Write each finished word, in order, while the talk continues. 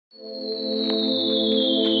Hi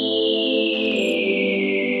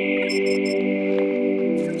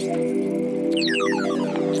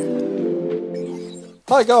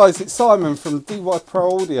guys, it's Simon from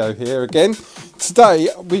DYProAudio here again. Today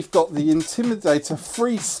we've got the Intimidator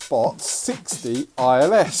Free Spot 60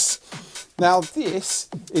 ILS. Now this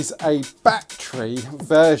is a battery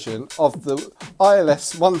version of the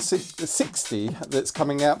ILS 160 that's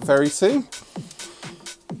coming out very soon.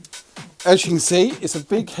 As you can see, it's a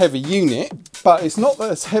big heavy unit, but it's not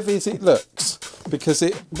as heavy as it looks because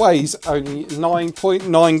it weighs only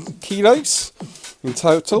 9.9 kilos in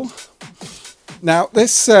total. Now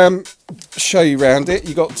let's show you around it.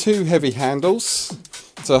 You've got two heavy handles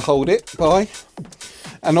to hold it by,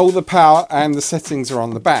 and all the power and the settings are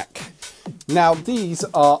on the back. Now these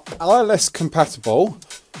are ILS compatible,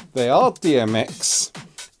 they are DMX,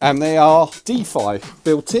 and they are DeFi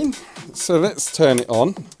built in. So let's turn it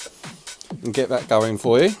on and get that going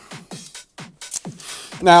for you.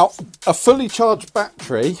 Now a fully charged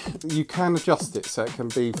battery, you can adjust it so it can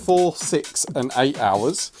be 4, 6 and 8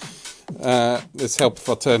 hours. Let's help if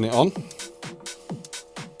I turn it on.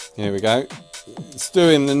 Here we go. It's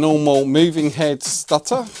doing the normal moving head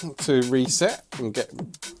stutter to reset and get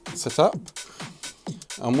set up,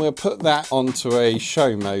 and we'll put that onto a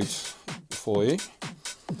show mode for you.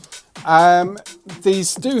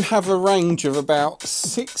 These do have a range of about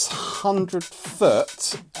 600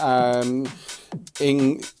 foot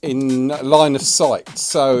in line of sight,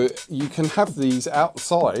 so you can have these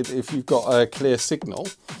outside if you've got a clear signal.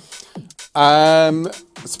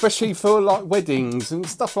 Especially for like weddings and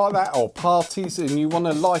stuff like that, or parties, and you want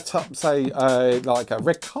to light up, say, like a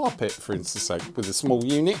red carpet, for instance, with a small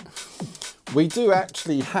unit. We do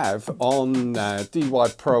actually have on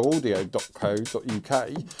DYProAudio.co.uk,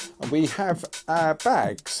 we have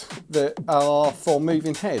bags that are for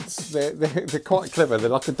moving heads. They're quite clever. They're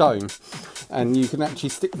like a dome, and you can actually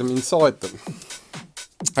stick them inside them,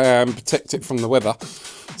 protect it from the weather.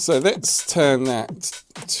 So let's turn that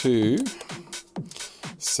to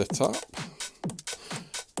setup.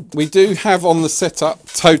 We do have on the setup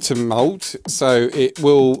totem mode, so it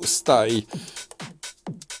will stay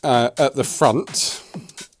at the front.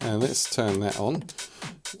 And let's turn that on.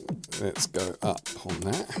 Let's go up on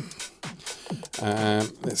that.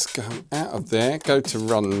 Let's go out of there, go to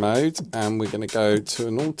run mode, and we're going to go to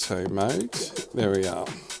an auto mode. There we are.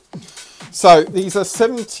 So these are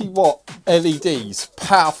 70 watt LEDs,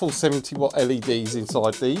 powerful 70 watt LEDs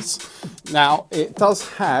inside these. Now it does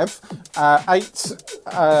have 8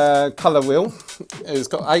 colour wheel. It's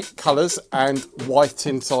got 8 colours and white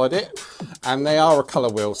inside it, and they are a colour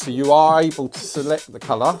wheel, so you are able to select the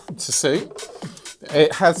colour to suit.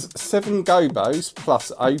 It has 7 gobos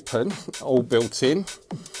plus open, all built in,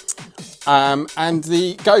 and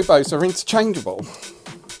the gobos are interchangeable.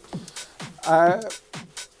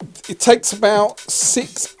 It takes about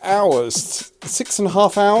 6 hours,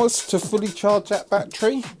 6.5 hours to fully charge that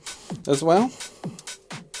battery as well.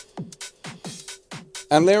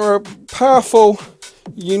 And they're a powerful,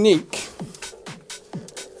 unique,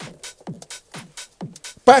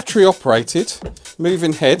 battery operated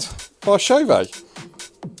moving head by Chauvet.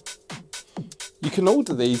 You can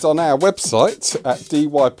order these on our website at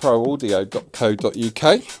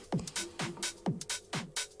DYProAudio.co.uk.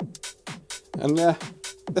 And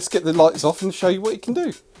let's get the lights off and show you what you can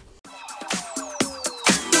do.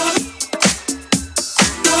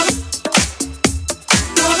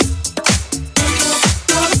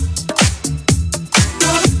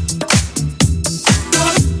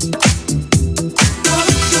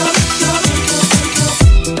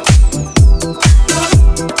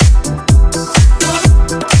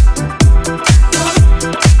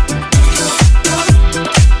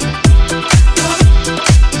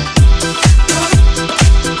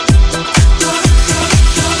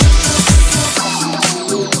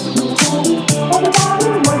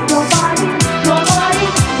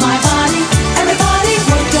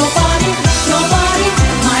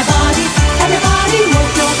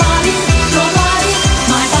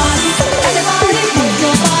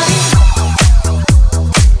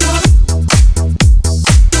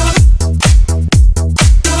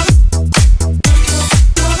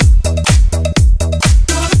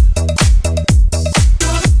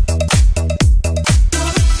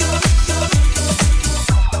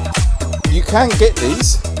 You can get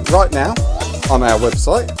these right now on our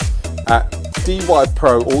website at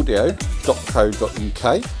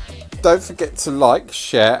DYProAudio.co.uk. Don't forget to like,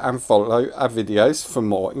 share and follow our videos for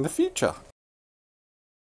more in the future.